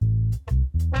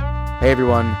Hey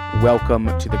everyone, welcome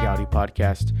to the Gaudi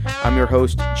podcast. I'm your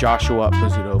host, Joshua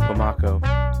Pizzuto Pomako.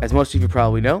 As most of you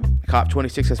probably know,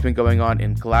 COP26 has been going on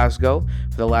in Glasgow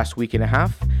for the last week and a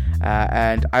half,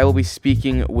 and I will be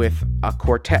speaking with a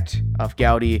quartet of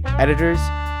Gaudi editors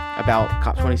about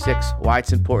COP26, why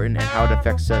it's important, and how it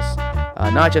affects us,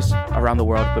 not just around the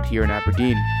world, but here in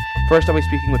Aberdeen. First, I'll be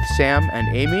speaking with Sam and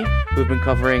Amy, who have been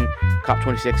covering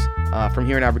COP26 from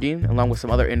here in Aberdeen, along with some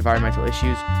other environmental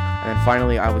issues. And then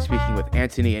finally, I was speaking with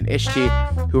Anthony and Ishti,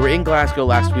 who were in Glasgow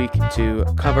last week to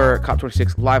cover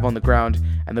COP26 live on the ground,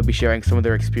 and they'll be sharing some of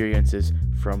their experiences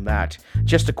from that.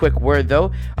 Just a quick word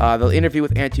though, the interview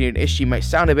with Anthony and Ishti might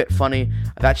sound a bit funny.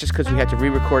 That's just because we had to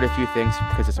re-record a few things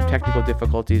because of some technical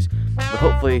difficulties, but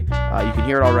hopefully you can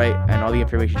hear it all right, and all the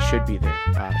information should be there.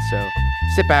 So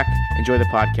sit back, enjoy the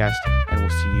podcast, and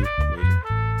we'll see you later.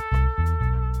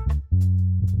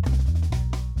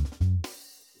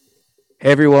 Hey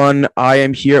everyone, I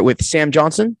am here with Sam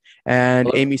Johnson and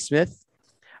Hello. Amy Smith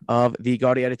of the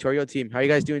Gaudi editorial team. How are you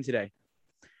guys doing today?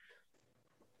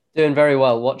 Doing very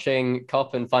well, watching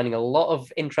COP and finding a lot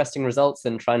of interesting results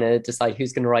and trying to decide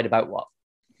who's going to write about what.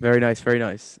 Very nice, very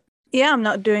nice. Yeah, I'm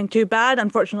not doing too bad.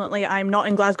 Unfortunately, I'm not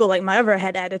in Glasgow like my other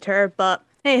head editor, but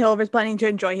hey, whoever's planning to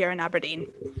enjoy here in Aberdeen.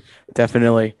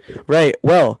 Definitely. Right,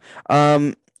 well,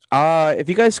 if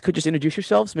you guys could just introduce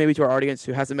yourselves, maybe to our audience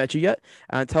who hasn't met you yet,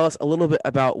 and tell us a little bit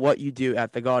about what you do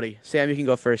at the Gaudi. Sam, you can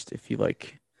go first if you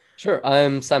like. Sure,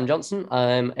 I'm Sam Johnson.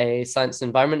 I'm a science and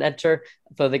environment editor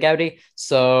for the Gaudi.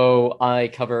 So I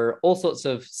cover all sorts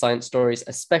of science stories,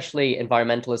 especially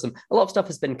environmentalism. A lot of stuff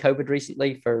has been COVID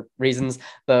recently for reasons,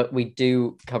 but we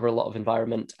do cover a lot of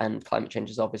environment, and climate change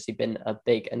has obviously been a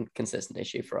big and consistent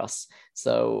issue for us.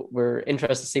 So we're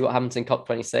interested to see what happens in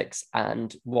COP26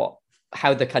 and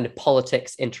how the kind of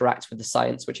politics interacts with the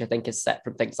science, which I think is set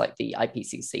from things like the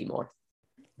IPCC more.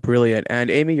 Brilliant.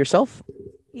 And Amy, yourself?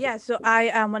 Yeah, so I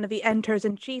am one of the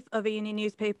editors-in-chief of a uni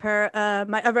newspaper.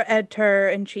 My other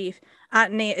editor-in-chief,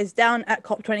 Anthony, is down at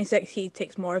COP26. He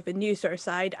takes more of the news sort of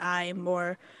side. I'm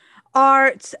more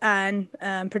arts and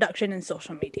production and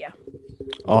social media.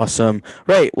 Awesome.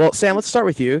 Right. Well, Sam, let's start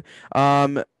with you.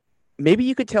 Maybe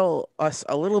you could tell us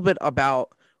a little bit about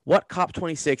what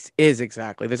COP26 is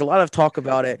exactly. There's a lot of talk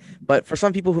about it, but for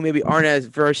some people who maybe aren't as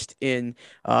versed in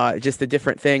just the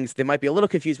different things, they might be a little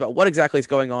confused about what exactly is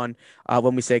going on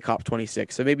when we say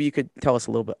COP26. So maybe you could tell us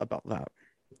a little bit about that.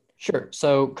 Sure.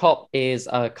 So COP is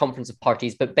a conference of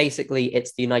parties, but basically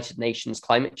it's the United Nations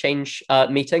climate change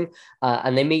meeting.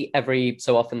 And they meet every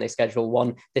so often. They schedule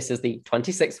one. This is the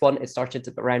 26th one. It started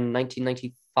around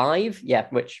 1995. Yeah,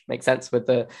 which makes sense with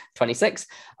the 26.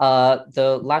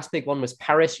 The last big one was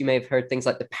Paris. You may have heard things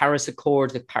like the Paris Accord,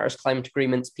 the Paris Climate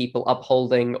Agreements, people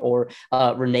upholding or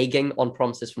reneging on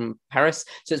promises from Paris.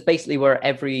 So it's basically where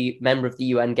every member of the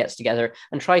UN gets together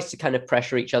and tries to kind of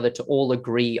pressure each other to all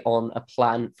agree on a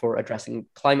plan for addressing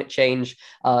climate change.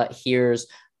 Here's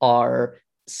our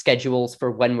schedules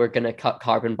for when we're going to cut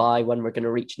carbon by, when we're going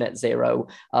to reach net zero,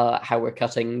 how we're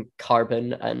cutting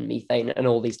carbon and methane and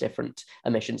all these different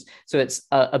emissions. So it's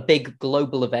a big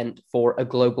global event for a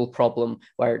global problem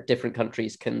where different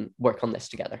countries can work on this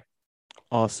together.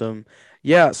 Awesome.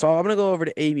 Yeah, so I'm going to go over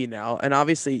to Amy now. And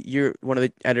obviously, you're one of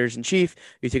the editors-in-chief.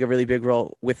 You take a really big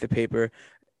role with the paper.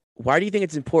 Why do you think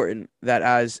it's important that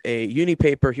as a uni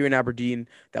paper here in Aberdeen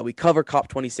that we cover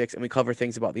COP26 and we cover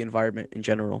things about the environment in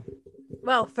general?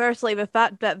 Well, firstly, the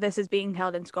fact that this is being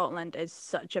held in Scotland is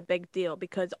such a big deal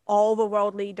because all the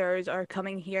world leaders are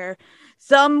coming here.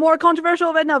 Some more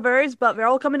controversial than others, but they're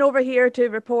all coming over here to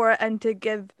report and to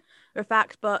give their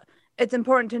facts. But it's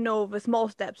important to know the small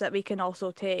steps that we can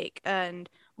also take. And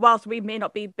whilst we may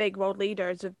not be big world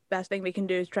leaders, the best thing we can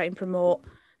do is try and promote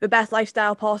the best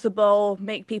lifestyle possible,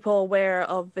 make people aware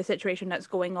of the situation that's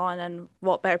going on, and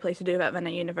what better place to do that than a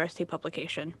university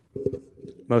publication.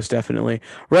 Most definitely.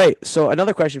 Right. So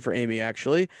another question for Amy,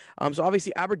 actually. So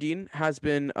obviously Aberdeen has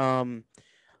been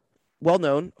well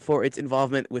known for its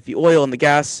involvement with the oil and the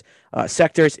gas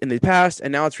sectors in the past,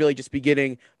 and now it's really just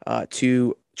beginning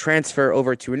to transfer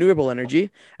over to renewable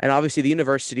energy. And obviously the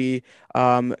university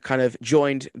kind of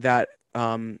joined that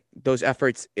those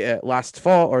efforts last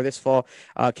fall or this fall,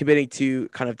 committing to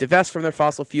kind of divest from their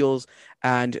fossil fuels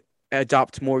and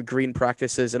adopt more green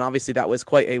practices. And obviously that was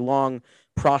quite a long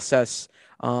process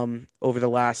over the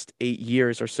last 8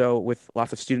 years or so with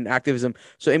lots of student activism.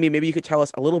 So Amy, maybe you could tell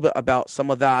us a little bit about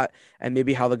some of that and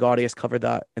maybe how the Gaudi has covered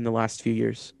that in the last few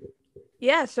years.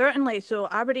 Yeah, certainly. So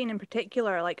Aberdeen in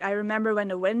particular, like I remember when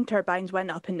the wind turbines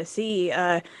went up in the sea,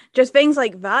 just things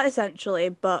like that essentially.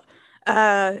 But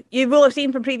You will have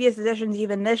seen from previous editions,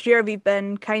 even this year, we've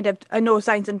been I know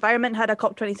Science Environment had a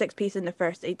COP26 piece in the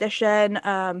first edition.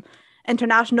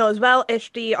 International as well.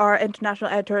 Ishti, our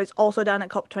international editor, is also down at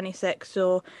COP26.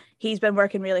 So he's been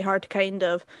working really hard to kind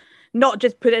of not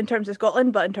just put it in terms of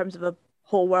Scotland, but in terms of a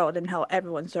whole world and how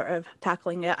everyone's sort of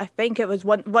tackling it. I think it was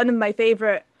one of my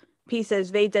favorite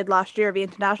pieces they did last year, the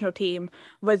international team,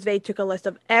 was they took a list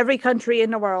of every country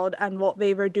in the world and what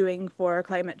they were doing for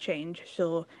climate change.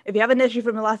 So if you have an issue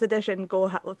from the last edition,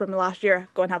 from the last year,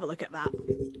 go and have a look at that.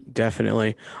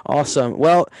 Definitely. Awesome.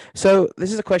 Well, so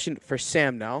this is a question for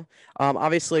Sam now.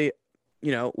 Obviously,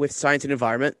 with science and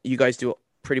environment, you guys do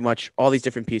pretty much all these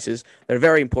different pieces. They're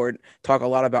very important, talk a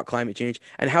lot about climate change.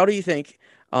 And how do you think,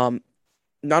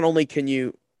 not only can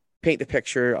you paint the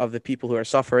picture of the people who are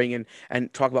suffering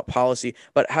and talk about policy,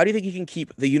 but how do you think you can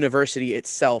keep the university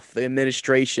itself, the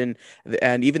administration,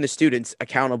 and even the students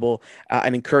accountable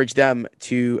and encourage them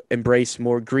to embrace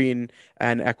more green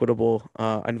and equitable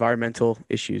environmental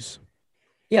issues?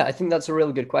 Yeah, I think that's a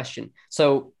really good question.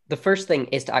 So the first thing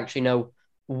is to actually know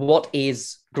what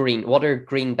is green, what are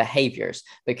green behaviors,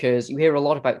 because you hear a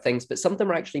lot about things, but some of them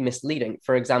are actually misleading.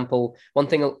 For example, one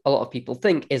thing a lot of people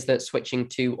think is that switching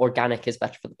to organic is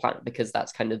better for the planet because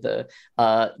that's kind of the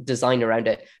design around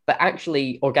it. But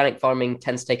actually, organic farming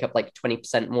tends to take up like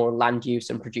 20% more land use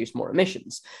and produce more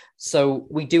emissions. So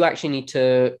we do actually need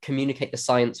to communicate the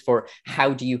science for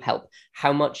how do you help?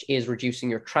 How much is reducing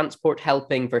your transport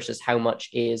helping versus how much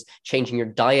is changing your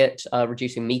diet,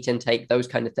 reducing meat intake, those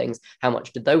kind of things? How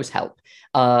much do those help?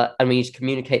 And we need to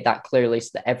communicate that clearly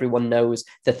so that everyone knows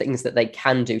the things that they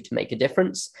can do to make a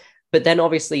difference. But then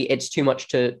obviously it's too much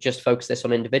to just focus this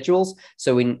on individuals.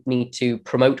 So we need to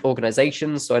promote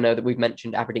organizations. So I know that we've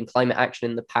mentioned Aberdeen Climate Action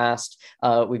in the past.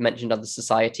 We've mentioned other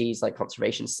societies like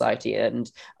Conservation Society and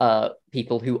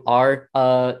people who are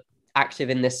active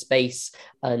in this space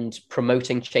and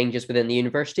promoting changes within the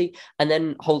university, and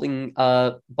then holding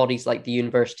bodies like the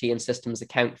university and systems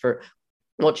account for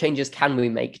what changes can we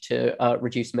make to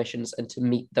reduce emissions and to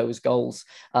meet those goals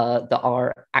that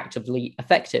are actively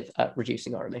effective at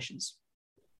reducing our emissions?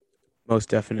 Most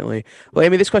definitely. Well,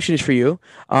 Amy, this question is for you.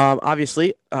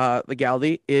 Obviously, the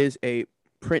Galdi is a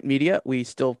print media. We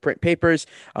still print papers.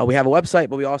 We have a website,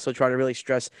 but we also try to really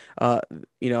stress,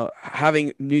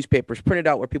 having newspapers printed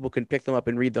out where people can pick them up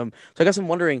and read them. So I guess I'm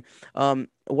wondering,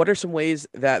 what are some ways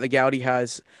that the Gaudi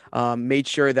has made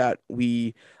sure that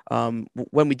we,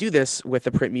 when we do this with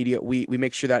the print media, we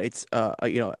make sure that it's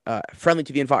friendly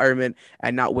to the environment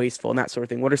and not wasteful and that sort of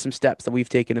thing? What are some steps that we've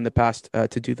taken in the past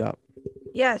to do that?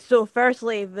 Yeah, so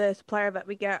firstly, the supplier that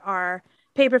we get our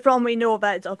paper from, we know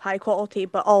that it's of high quality,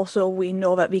 but also we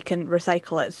know that we can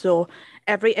recycle it. So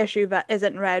every issue that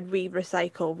isn't read, we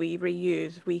recycle, we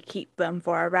reuse, we keep them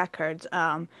for our records.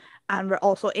 And we're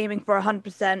also aiming for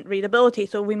 100% readability.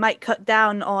 So we might cut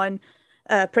down on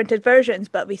printed versions,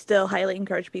 but we still highly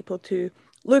encourage people to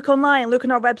look online, look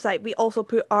on our website. We also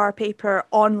put our paper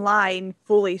online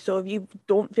fully. So if you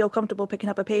don't feel comfortable picking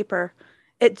up a paper,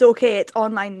 it's okay. It's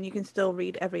online and you can still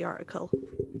read every article.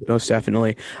 Most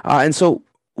definitely. And so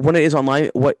when it is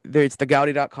online, it's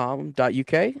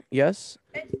thegaudi.com.uk, yes?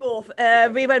 It's both.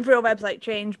 We went through a website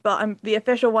change, but the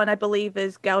official one, I believe,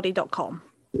 is gaudi.com.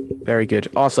 Very good.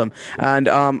 Awesome. And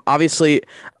obviously,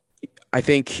 I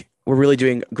think we're really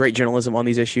doing great journalism on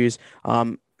these issues.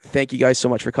 Thank you guys so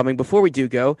much for coming. Before we do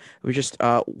go, we just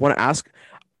want to ask,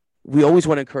 we always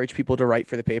want to encourage people to write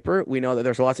for the paper. We know that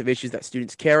there's lots of issues that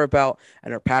students care about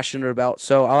and are passionate about.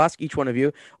 So I'll ask each one of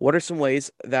you, what are some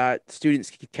ways that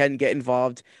students can get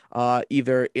involved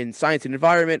either in science and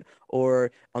environment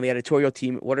or on the editorial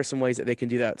team? What are some ways that they can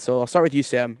do that? So I'll start with you,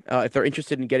 Sam. If they're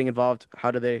interested in getting involved,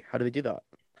 how do they do that?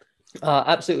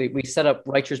 Absolutely. We set up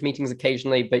writers' meetings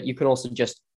occasionally, but you can also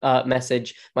just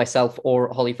message myself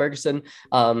or Holly Ferguson.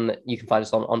 You can find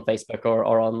us on Facebook or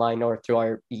online or through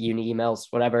our uni emails,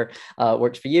 whatever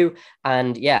works for you.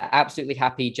 And yeah, absolutely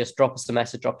happy. Just drop us a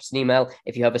message, drop us an email.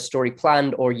 If you have a story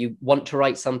planned or you want to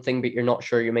write something, but you're not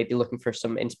sure, you're maybe looking for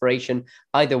some inspiration,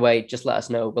 either way, just let us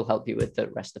know. We'll help you with the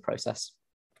rest of the process.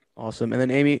 Awesome. And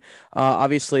then Amy,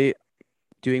 obviously,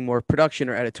 doing more production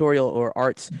or editorial or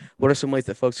arts, what are some ways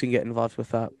that folks can get involved with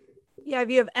that? Yeah, if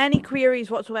you have any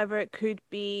queries whatsoever, it could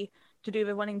be to do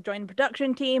with wanting to join the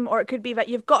production team, or it could be that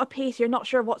you've got a piece, you're not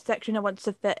sure what section it wants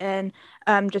to fit in.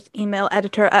 Just email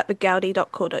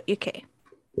editor@thegaudi.co.uk.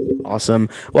 Awesome.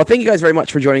 Well, thank you guys very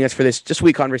much for joining us for this just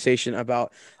week conversation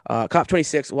about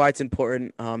COP26, why it's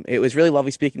important. It was really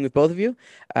lovely speaking with both of you,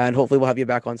 and hopefully we'll have you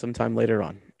back on sometime later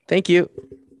on. Thank you.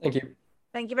 Thank you.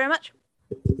 Thank you very much.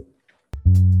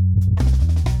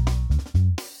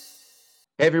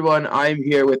 Hey everyone, I'm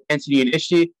here with Anthony and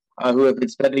Ishti. who have been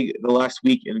spending the last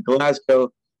week in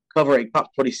Glasgow covering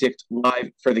COP26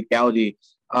 live for the Gaudi.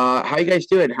 How you guys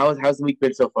doing? How's the week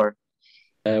been so far?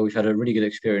 We've had a really good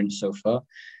experience so far.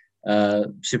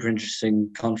 Super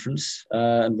interesting conference,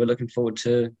 and we're looking forward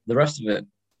to the rest of it.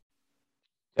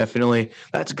 Definitely.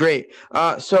 That's great.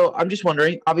 So I'm just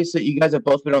wondering, obviously you guys have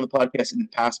both been on the podcast in the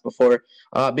past before.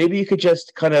 Maybe you could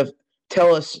just kind of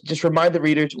tell us, just remind the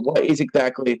readers what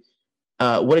exactly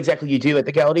you do at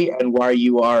the Gaudi and why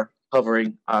you are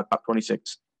covering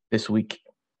COP26 this week.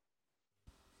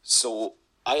 So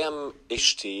I am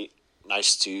Ishti.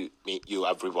 Nice to meet you,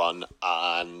 everyone.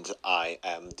 And I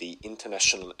am the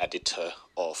international editor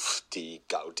of the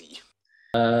Gaudi.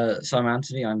 So I'm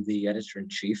Anthony. I'm the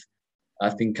editor-in-chief.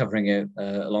 I've been covering it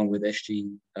along with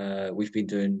Ishti. We've been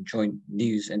doing joint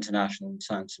news, international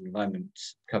science and environment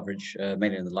coverage,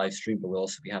 mainly in the live stream, but we'll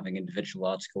also be having individual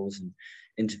articles and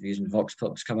interviews and vox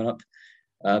pops coming up.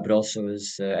 But also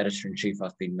as editor-in-chief,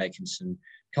 I've been making some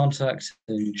contacts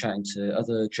and chatting to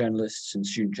other journalists and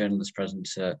student journalists present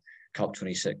at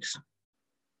COP26.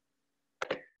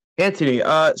 Anthony,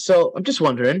 so I'm just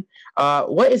wondering,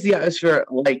 what is the atmosphere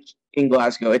like in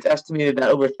Glasgow? It's estimated that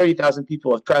over 30,000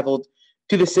 people have traveled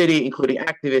to the city, including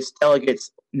activists,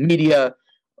 delegates, media.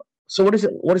 So what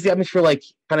is the atmosphere like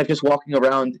kind of just walking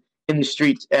around in the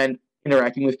streets and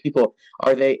interacting with people?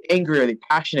 Are they angry? Are they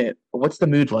passionate? What's the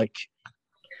mood like?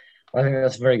 I think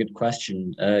that's a very good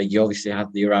question. You obviously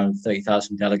have the around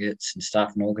 30,000 delegates and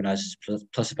staff and organisers,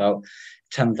 plus about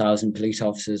 10,000 police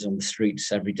officers on the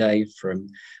streets every day from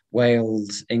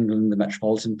Wales, England, the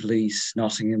Metropolitan Police,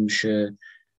 Nottinghamshire.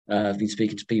 I've been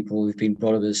speaking to people who've been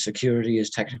brought up as security, as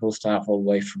technical staff, all the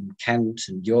way from Kent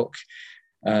and York.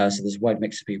 So there's a wide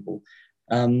mix of people.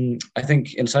 I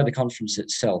think inside the conference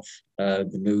itself,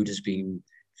 the mood has been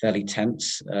fairly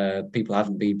tense. People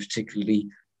haven't been particularly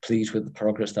pleased with the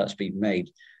progress that's been made.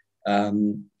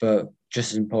 But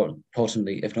just as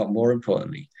importantly, if not more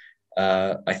importantly,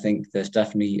 I think there's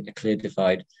definitely a clear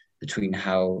divide between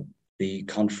how the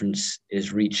conference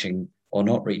is reaching or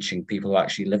not reaching people who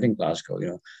actually live in Glasgow.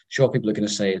 Sure, people are going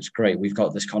to say it's great, we've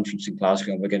got this conference in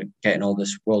Glasgow and we're going to get all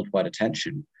this worldwide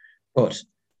attention, but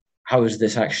how is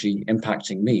this actually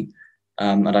impacting me?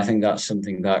 And I think that's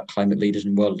something that climate leaders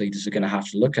and world leaders are going to have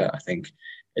to look at. I think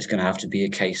it's going to have to be a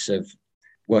case of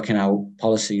working out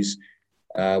policies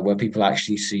where people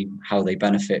actually see how they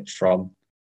benefit from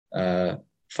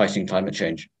fighting climate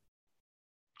change.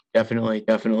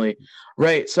 Definitely.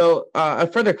 Right. So a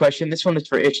further question. This one is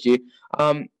for Ishti.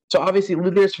 So obviously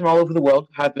leaders from all over the world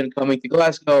have been coming to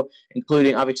Glasgow,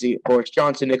 including obviously Boris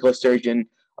Johnson, Nicola Sturgeon,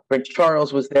 Prince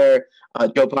Charles was there,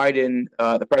 Joe Biden,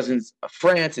 the presidents of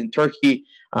France and Turkey,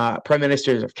 prime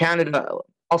ministers of Canada,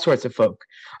 all sorts of folk.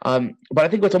 But I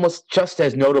think what's almost just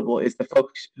as notable is the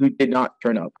folks who did not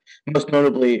turn up, most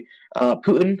notably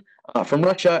Putin from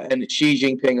Russia and Xi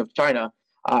Jinping of China.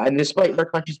 And despite their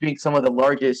countries being some of the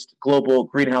largest global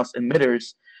greenhouse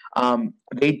emitters,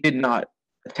 they did not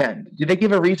attend. Did they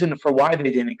give a reason for why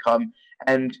they didn't come?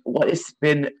 And what has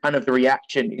been kind of the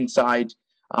reaction inside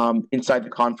the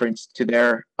conference to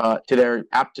their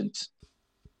absence?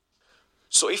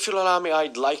 So if you'll allow me,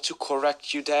 I'd like to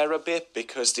correct you there a bit,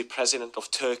 because the president of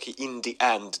Turkey in the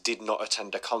end did not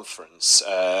attend the conference.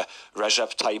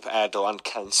 Recep Tayyip Erdogan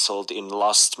cancelled in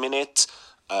last minute.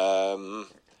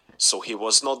 So he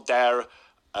was not there.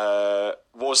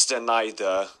 Was there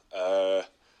neither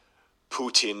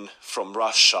Putin from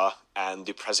Russia and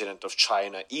the president of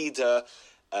China either.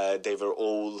 They were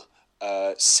all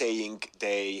saying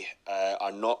they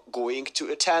are not going to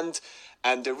attend.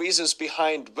 And the reasons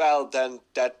behind, well, then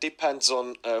that depends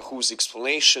on whose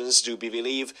explanations. Do we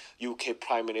believe UK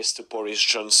Prime Minister Boris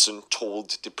Johnson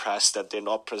told the press that they're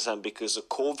not present because of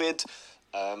COVID,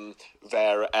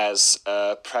 whereas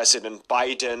President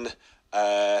Biden,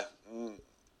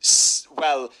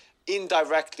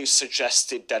 indirectly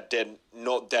suggested that they're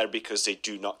not there because they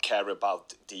do not care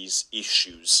about these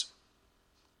issues.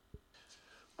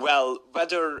 Well,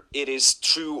 whether it is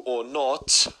true or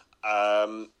not,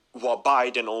 what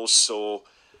Biden also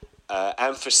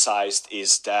emphasized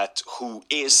is that who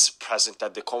is present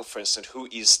at the conference and who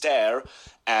is there.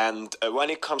 And when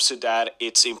it comes to that,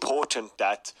 it's important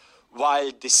that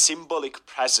while the symbolic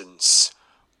presence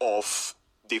of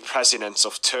the presidents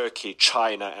of Turkey,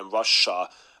 China, and Russia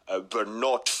were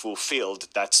not fulfilled,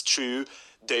 that's true,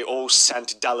 they all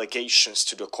sent delegations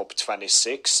to the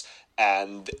COP26,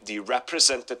 and the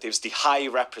representatives, the high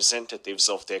representatives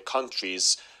of their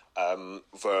countries,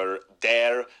 were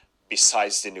there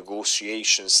besides the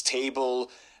negotiations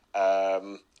table,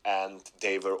 and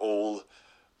they were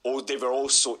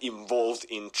also involved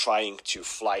in trying to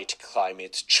fight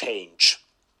climate change.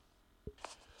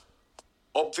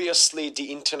 Obviously,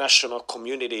 the international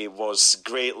community was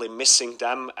greatly missing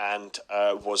them and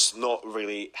was not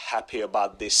really happy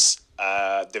about this.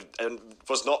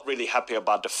 Was not really happy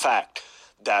about the fact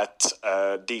that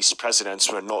these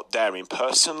presidents were not there in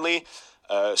personally.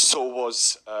 So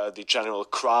was the general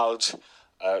crowd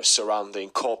surrounding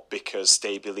COP, because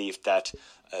they believed that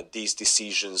these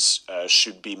decisions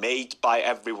should be made by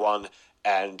everyone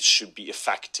and should be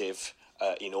effective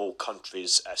in all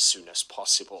countries as soon as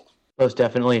possible. Most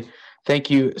definitely. Thank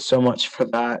you so much for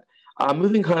that.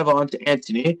 Moving kind of on to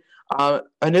Anthony.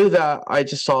 I know that I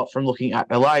just saw from looking at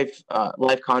the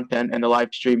live content and the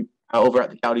live stream over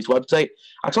at the Gaudi's website.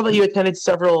 I saw that you attended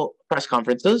several press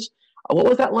conferences. What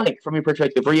was that like from your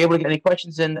perspective? Were you able to get any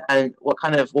questions in, and what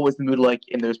was the mood like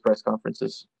in those press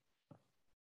conferences?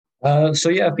 So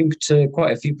yeah, I've been to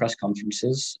quite a few press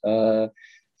conferences,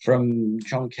 from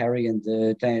John Kerry and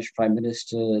the Danish Prime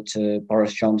Minister to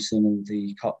Boris Johnson and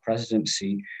the COP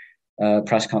presidency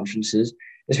press conferences.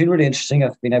 It's been really interesting.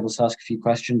 I've been able to ask a few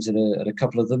questions at a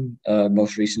couple of them,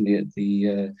 most recently at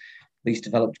the least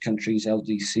developed countries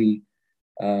LDC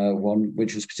one,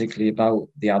 which was particularly about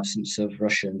the absence of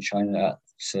Russia and China at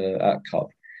COP.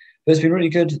 But it's been really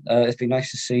good. It's been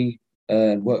nice to see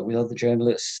and work with other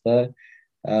journalists there.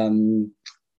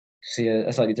 See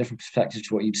a slightly different perspective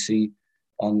to what you'd see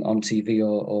on TV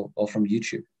or from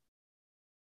YouTube.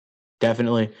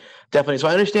 Definitely. So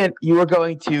I understand you were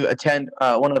going to attend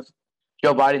one of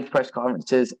Joe Biden's press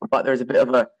conferences, but there's a bit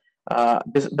of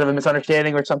a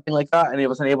misunderstanding or something like that, and he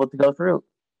wasn't able to go through.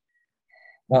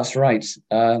 That's right.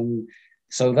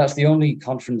 So that's the only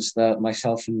conference that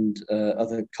myself and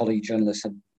other colleague journalists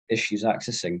had issues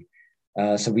accessing.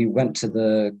 So we went to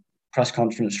the press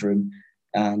conference room,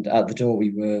 and at the door,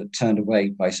 we were turned away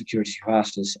by security, who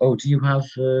asked us, "Oh, do you have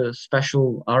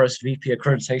special RSVP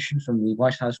accreditation from the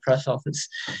White House press office?"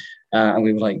 And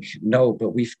we were like, "No, but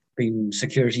we've been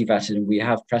security vetted and we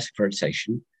have press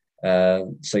accreditation.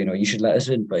 So, you should let us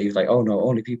in." But he was like, "Oh, no,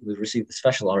 only people who've received the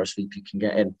special RSVP can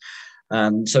get in."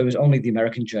 So it was only the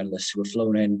American journalists who were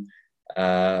flown in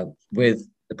with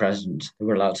the president who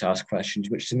were allowed to ask questions,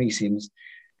 which to me seems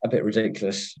a bit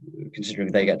ridiculous,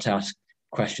 considering they get to ask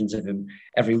questions of him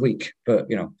every week. But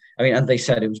and they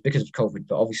said it was because of COVID,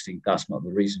 but obviously that's not the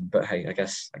reason. But hey, I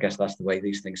guess that's the way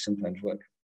these things sometimes work.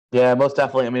 Yeah, most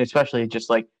definitely. I mean, especially just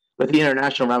like with the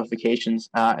international ramifications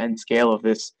and scale of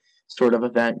this sort of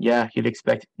event, yeah, you'd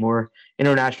expect more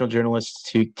international journalists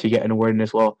to get an award in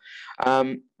as well.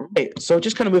 Right. So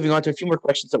just kind of moving on to a few more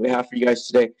questions that we have for you guys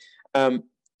today.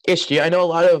 Ishti, I know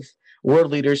a lot of world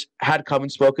leaders had come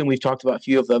and spoken. We've talked about a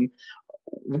few of them.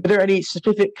 Were there any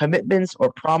specific commitments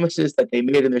or promises that they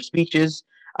made in their speeches?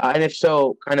 And if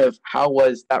so, kind of how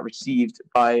was that received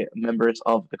by members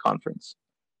of the conference?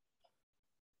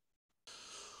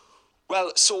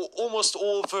 Well, so almost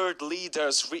all world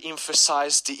leaders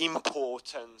re-emphasized the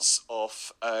importance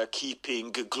of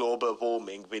keeping global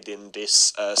warming within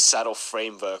this set of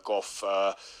framework of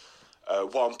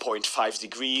 1.5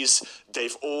 degrees.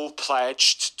 They've all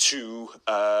pledged to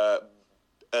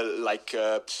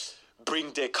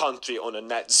bring their country on a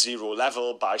net zero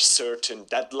level by certain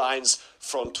deadlines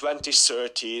from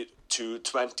 2030 to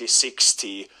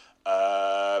 2060.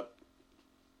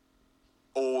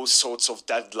 All sorts of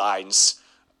deadlines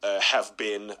have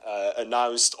been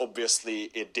announced. Obviously,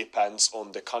 it depends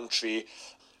on the country.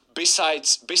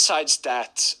 Besides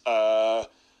that,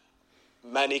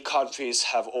 many countries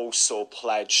have also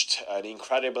pledged an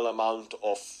incredible amount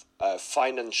of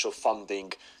financial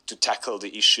funding to tackle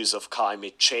the issues of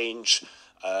climate change.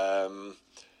 But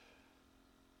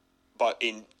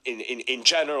in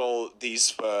general,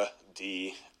 these were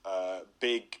the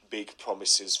big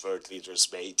promises world leaders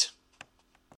made.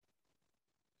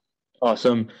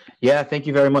 Awesome. Yeah, thank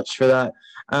you very much for that.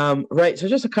 Right, so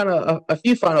just a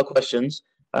few final questions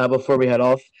before we head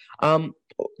off.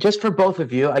 Just for both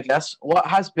of you, I guess, what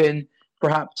has been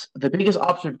perhaps the biggest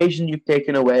observation you've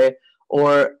taken away,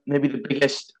 or maybe the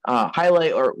biggest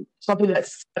highlight or something that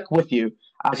stuck with you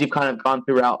as you've kind of gone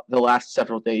throughout the last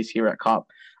several days here at COP?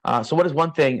 So what is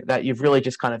one thing that you've really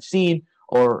just kind of seen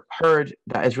or heard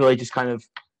that has really just kind of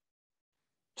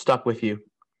stuck with you?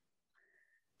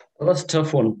 Well, that's a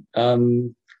tough one.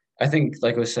 I think,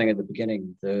 like I was saying at the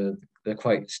beginning, the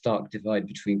quite stark divide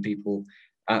between people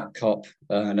at COP,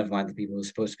 never mind the people who are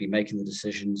supposed to be making the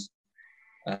decisions,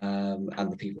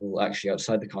 and the people actually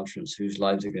outside the conference whose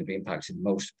lives are going to be impacted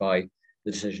most by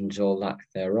the decisions or lack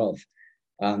thereof.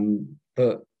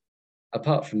 But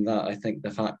apart from that, I think the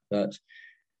fact that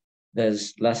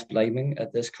there's less blaming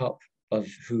at this COP of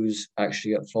who's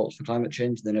actually at fault for climate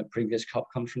change than at previous COP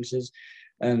conferences.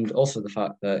 And also the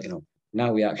fact that,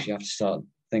 Now we actually have to start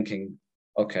thinking,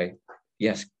 okay,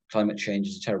 yes, climate change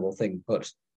is a terrible thing, but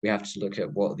we have to look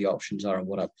at what the options are and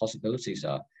what our possibilities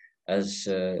are. As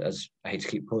I hate to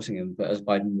keep quoting him, but as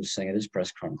Biden was saying at his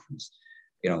press conference,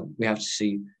 we have to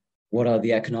see what are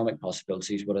the economic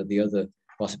possibilities, what are the other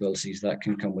possibilities that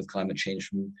can come with climate change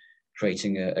from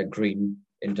creating a green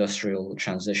industrial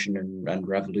transition and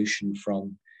revolution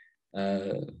from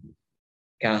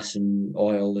gas and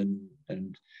oil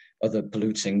and other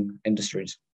polluting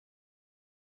industries.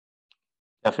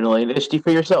 Definitely an issue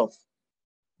for yourself.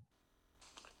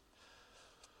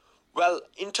 Well,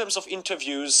 in terms of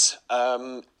interviews,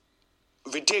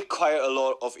 we did quite a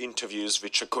lot of interviews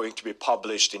which are going to be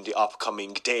published in the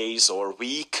upcoming days or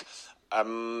week.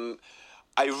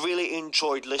 I really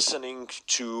enjoyed listening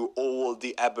to all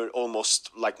the almost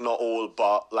like not all,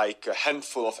 but like a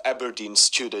handful of Aberdeen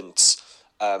students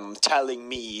telling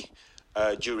me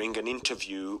during an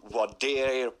interview what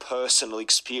their personal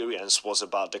experience was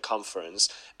about the conference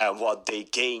and what they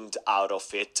gained out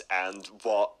of it, and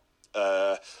what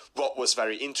was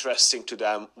very interesting to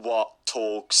them, what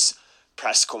talks,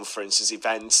 press conferences,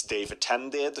 events they've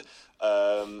attended,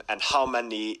 and how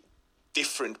many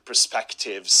different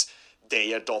perspectives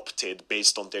they adopted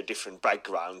based on their different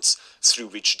backgrounds through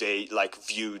which they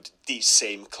viewed the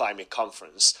same climate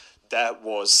conference. That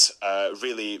was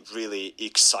really, really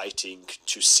exciting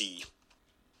to see.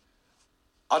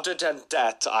 Other than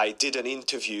that, I did an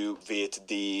interview with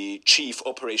the Chief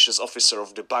Operations Officer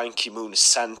of the Ban Ki-moon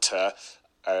Center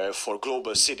for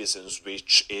Global Citizens,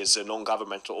 which is a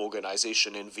non-governmental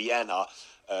organization in Vienna,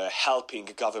 helping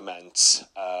governments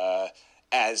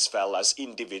as well as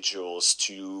individuals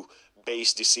to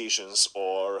base decisions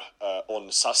on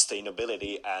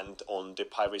sustainability and on the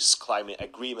Paris Climate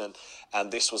Agreement.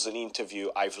 And this was an interview.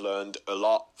 I've learned a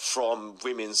lot, from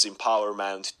women's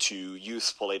empowerment to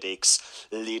youth politics,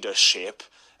 leadership,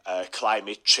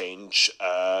 climate change.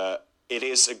 It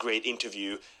is a great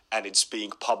interview, and it's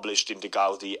being published in the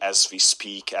Gaudi as we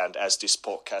speak and as this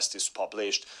podcast is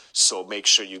published. So make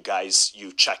sure you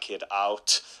check it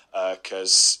out,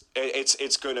 because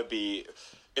it's going to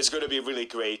be really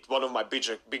great. One of my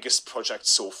biggest projects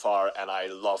so far, and I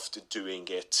loved doing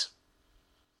it.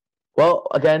 Well,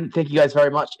 again, thank you guys very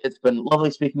much. It's been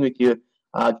lovely speaking with you.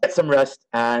 Get some rest,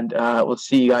 and we'll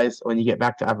see you guys when you get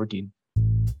back to Aberdeen.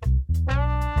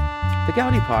 The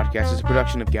Gaudi Podcast is a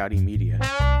production of Gaudi Media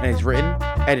and is written,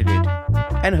 edited,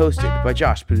 and hosted by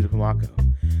Josh Pizzuto-Pomacco.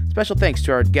 Special thanks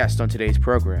to our guests on today's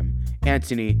program,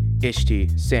 Anthony,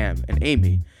 Ishti, Sam, and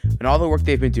Amy, and all the work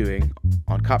they've been doing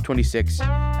on COP26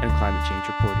 and climate change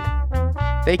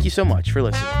reporting. Thank you so much for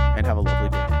listening, and have a lovely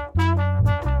day.